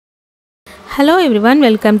Hello everyone,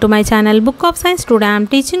 welcome to my channel Book of Science. Today I am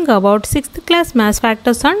teaching about 6th class maths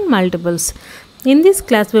factors and multiples. In this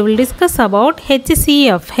class we will discuss about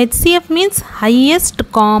HCF. HCF means highest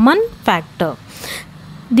common factor.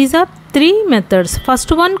 These are three methods.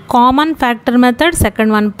 First one common factor method,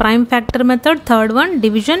 second one prime factor method, third one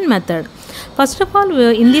division method. First of all,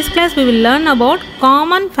 in this class we will learn about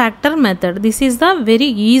common factor method. This is the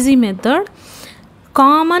very easy method.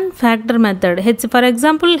 Common factor method. For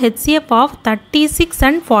example, HCF of 36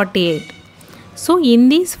 and 48. So in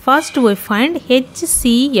this first we find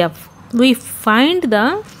HCF. We find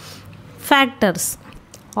the factors.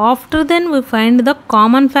 After then we find the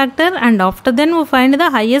common factor, and after then we find the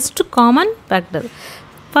highest common factor.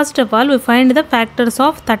 First of all, we find the factors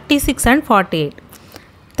of 36 and 48.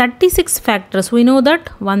 36 factors, we know that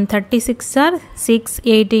 136 are 6,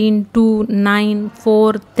 18, 2, 9,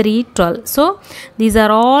 4, 3, 12. So these are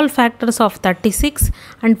all factors of 36,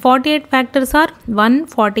 and 48 factors are 1,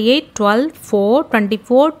 48, 12, 4,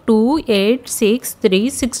 24, 2, 8, 6, 3,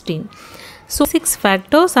 16. So 6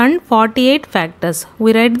 factors and 48 factors.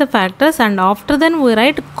 We write the factors and after then we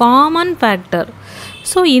write common factor.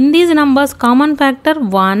 So in these numbers, common factor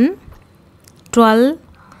 1, 12,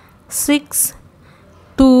 6,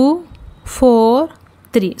 2, 4,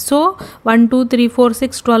 3. So 1, 2, 3, 4,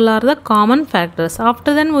 6, 12 are the common factors.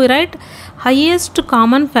 After then we write highest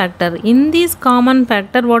common factor. In this common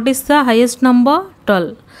factor, what is the highest number?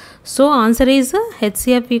 12. So answer is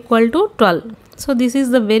HCF equal to 12. So this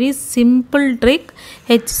is the very simple trick.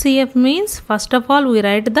 HCF means first of all we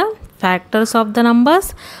write the factors of the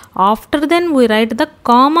numbers. After then we write the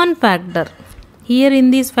common factor. Here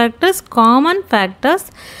in these factors, common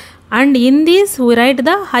factors. And in this we write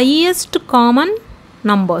the highest common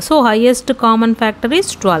number. So highest common factor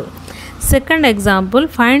is 12. Second example,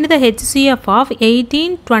 find the HCF of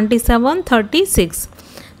 18, 27, 36.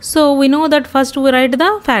 So we know that first we write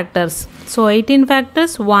the factors. So 18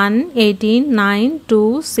 factors 1, 18, 9,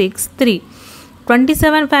 2, 6, 3.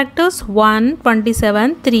 27 factors 1,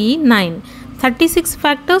 27, 3, 9. 36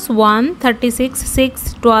 factors 1, 36,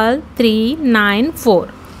 6, 12, 3, 9, 4.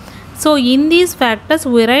 So in these factors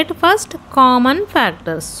we write first common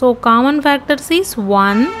factors. So common factors is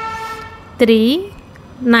 1, 3,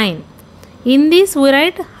 9. In this we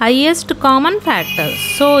write highest common factors.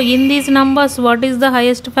 So in these numbers what is the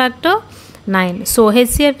highest factor? 9. So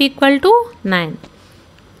HCF equal to 9.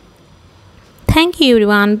 Thank you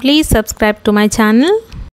everyone. Please subscribe to my channel.